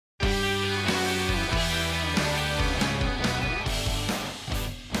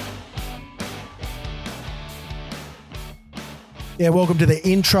Yeah, welcome to the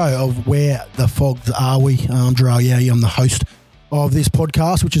intro of Where the Fogs Are We. I'm Jarrell Yowie. I'm the host of this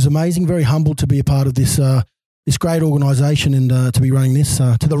podcast, which is amazing. Very humbled to be a part of this this great organisation and to be running this.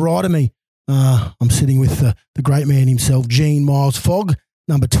 To the right of me, I'm sitting with the great man himself, Gene Miles Fogg,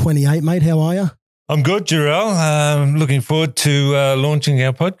 number 28, mate. How are you? I'm good, Jarrell. Looking forward to launching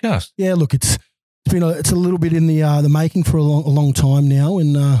our podcast. Yeah, look, it's a little bit in the making for a long time now,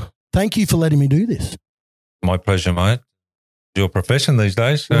 and thank you for letting me do this. My pleasure, mate. Your profession these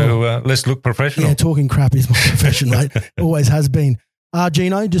days, so let's look professional. Yeah, talking crap is my profession, mate. Always has been.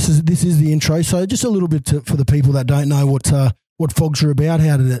 Gino, this is the intro. So just a little bit for the people that don't know what Fogs are about.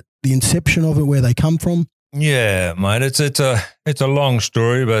 How did the inception of it, where they come from? Yeah, mate. It's a long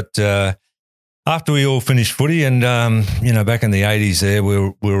story, but after we all finished footy, and back in the 80s, there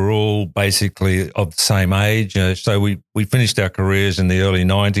we were all basically of the same age. So we finished our careers in the early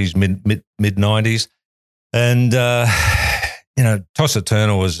 90s, mid 90s, and. Tosser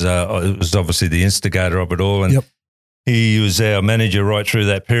Turner was obviously the instigator of it all, and he was our manager right through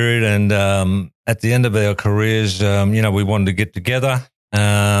that period. And at the end of our careers, we wanted to get together.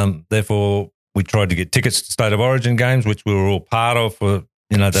 Therefore, we tried to get tickets to State of Origin games, which we were all part of for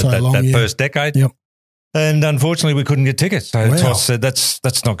that first decade. Yep. And unfortunately, we couldn't get tickets. So Toss said,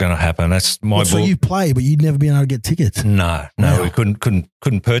 "That's not going to happen. That's my." So you play, but you'd never been able to get tickets. No, we couldn't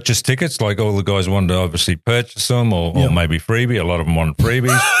purchase tickets. Like all the guys wanted to obviously purchase them, or maybe freebie. A lot of them wanted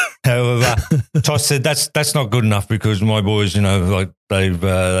freebies. However, Toss said that's not good enough because my boys,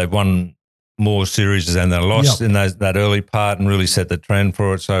 they've won more series than they lost in that early part, and really set the trend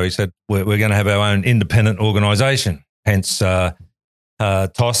for it. So he said, "We're going to have our own independent organisation." Hence.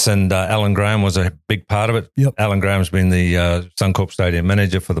 Toss and Alan Graham was a big part of it. Yep. Alan Graham's been the Suncorp Stadium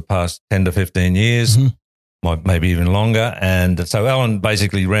manager for the past 10 to 15 years, maybe even longer. And so Alan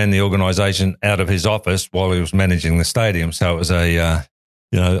basically ran the organisation out of his office while he was managing the stadium. So it was a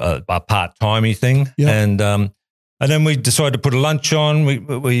part-timey thing. Yep. And then we decided to put a lunch on.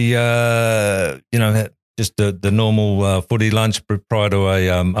 We had just the normal footy lunch prior to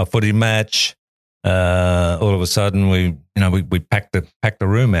a footy match. All of a sudden we packed the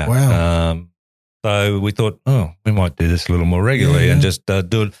room out. Wow. So we thought, we might do this a little more regularly and just do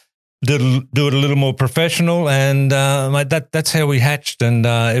it a little more professional. And that's how we hatched. And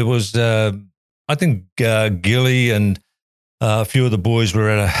it was, I think, Gilly and a few of the boys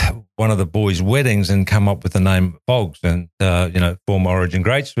were at one of the boys' weddings and come up with the name Fogs, and former Origin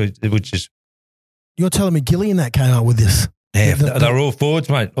greats, which is. You're telling me Gilly and that came up with this? Yeah, they were all forwards,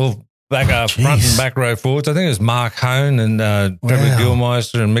 mate. All front and back row forwards. I think it was Mark Hone and Trevor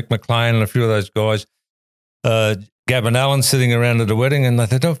Gilmeister and Mick McLean and a few of those guys. Gavin Allen sitting around at the wedding, and they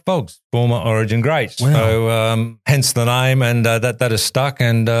thought, Fogs, former Origin greats. Wow. So hence the name, and that has stuck.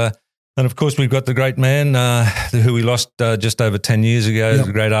 And of course, we've got the great man who we lost just over 10 years ago,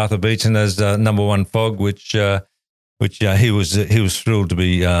 the great Arthur Beetson as number one Fog, which he was thrilled to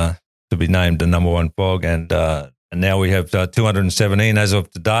be named the number one Fog, and now we have 217 as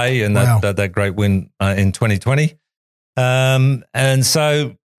of today, and that great win in 2020. And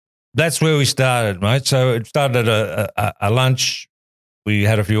so that's where we started, mate. So it started at a lunch. We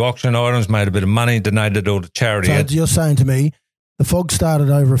had a few auction items, made a bit of money, donated it all to charity. So you're saying to me, the Fog started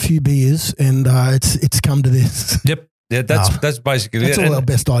over a few beers, and it's come to this. Yep. Yeah, that's basically that's it. All our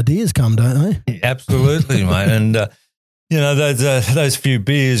best ideas come, don't they? Absolutely, mate. And those few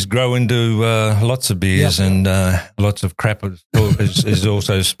beers grow into lots of beers, and lots of crap is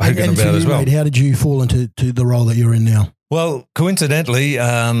also spoken about as well. Mate, how did you fall into the role that you're in now? Well, coincidentally,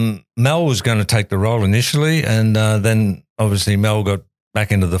 Mel was going to take the role initially, and then obviously Mel got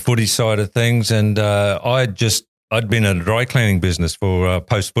back into the footy side of things, and I'd been in a dry cleaning business for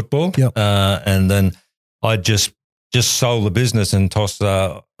post football, and then I just sold the business, and Toss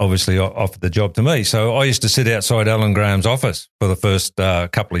obviously offered the job to me. So I used to sit outside Alan Graham's office for the first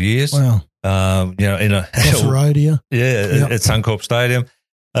couple of years. Wow. In a road here. at Suncorp Stadium,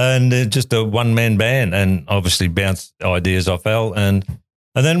 and just a one-man band, and obviously bounced ideas off Al. And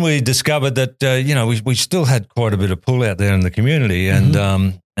then we discovered that, we still had quite a bit of pull out there in the community. And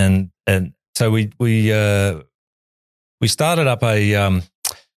so we started up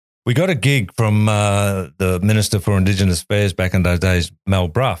we got a gig from the Minister for Indigenous Affairs back in those days, Mel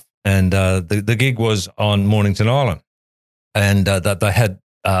Bruff, and the gig was on Mornington Island, and that they had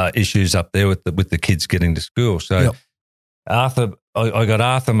issues up there with the kids getting to school. So Arthur, I got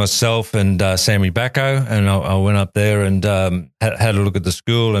Arthur, myself, and Sammy Bacco, and I went up there and had a look at the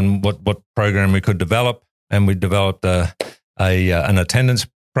school and what program we could develop, and we developed an attendance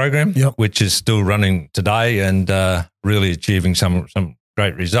program, which is still running today and really achieving some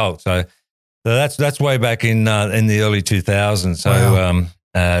great results. So So that's way back in the early 2000s. So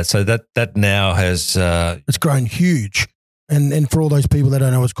Wow. so that now has It's grown huge. And for all those people that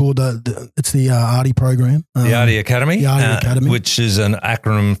don't know what it's called, it's the ARDI program. the ARDI Academy, the ARDI Academy. which is an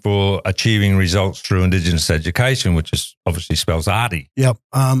acronym for Achieving Results Through Indigenous Education, which is obviously spells ARDI. Yep.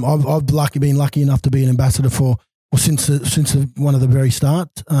 I've been lucky enough to be an ambassador for since one of the very start,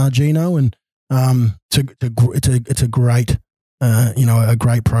 Gino, and it's a great a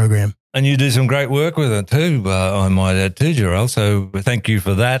great program. And you do some great work with it too, I might add too, Jarrell. So thank you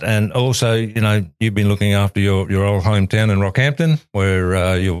for that. And also, you've been looking after your old hometown in Rockhampton,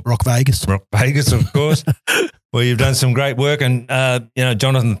 where you're Rock Vegas, of course, where you've done some great work. And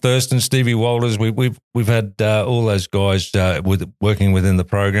Jonathan Thurston, Stevie Walters, we've had all those guys working within the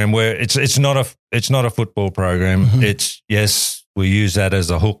program. Where it's not a football program. Mm-hmm. It's yes, we use that as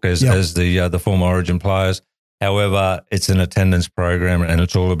a hook as the former Origin players. However, it's an attendance program, and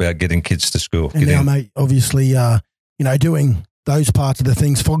it's all about getting kids to school. And now, mate, obviously, doing those parts of the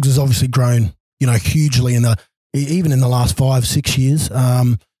things, Fogs has obviously grown, hugely even in the last 5-6 years.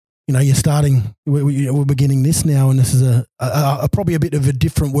 You're starting, we're beginning this now, and this is a probably a bit of a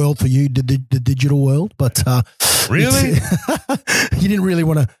different world for you, the digital world. But really, you didn't really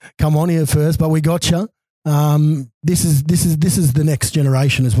want to come on here first, but we got you. This is the next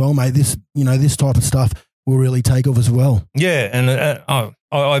generation as well, mate. This type of stuff will really take off as well. Yeah, and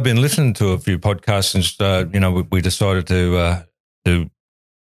I've been listening to a few podcasts since we decided to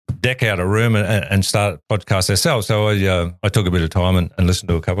deck out a room and start podcasts ourselves. So I took a bit of time and listened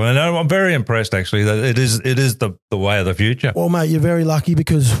to a couple, and I'm very impressed actually that it is the way of the future. Well, mate, you're very lucky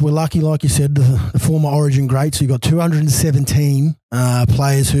because we're lucky, like you said, the former Origin greats. You've got 217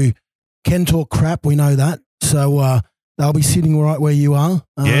 players who can talk crap. We know that. So they'll be sitting right where you are,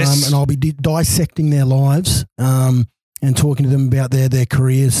 yes. And I'll be dissecting their lives and talking to them about their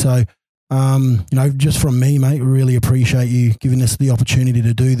careers. So, just from me, mate, we really appreciate you giving us the opportunity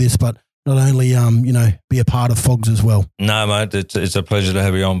to do this, but not only, be a part of Fogs as well. No, mate, it's a pleasure to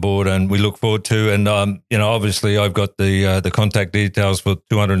have you on board, and we look forward to. And obviously, I've got the contact details for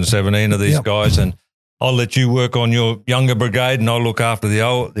 217 of these guys, and I'll let you work on your younger brigade, and I'll look after the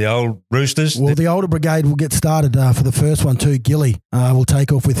old roosters. Well, the older brigade will get started for the first one too. Gilly will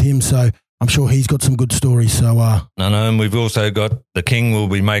take off with him, so I'm sure he's got some good stories. So and we've also got the King will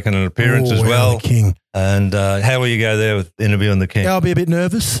be making an appearance as well. The King. And how will you go there with interviewing the King? Yeah, I'll be a bit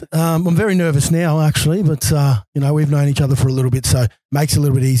nervous. I'm very nervous now, actually, but we've known each other for a little bit, so it makes it a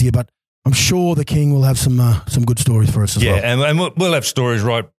little bit easier. But I'm sure the King will have some good stories for us as well. Yeah, and we'll have stories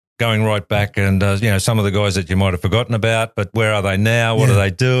going right back, and some of the guys that you might have forgotten about, but where are they now? What are they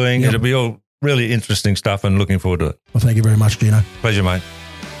doing? Yep. It'll be all really interesting stuff, and looking forward to it. Well, thank you very much, Gino. Pleasure, mate.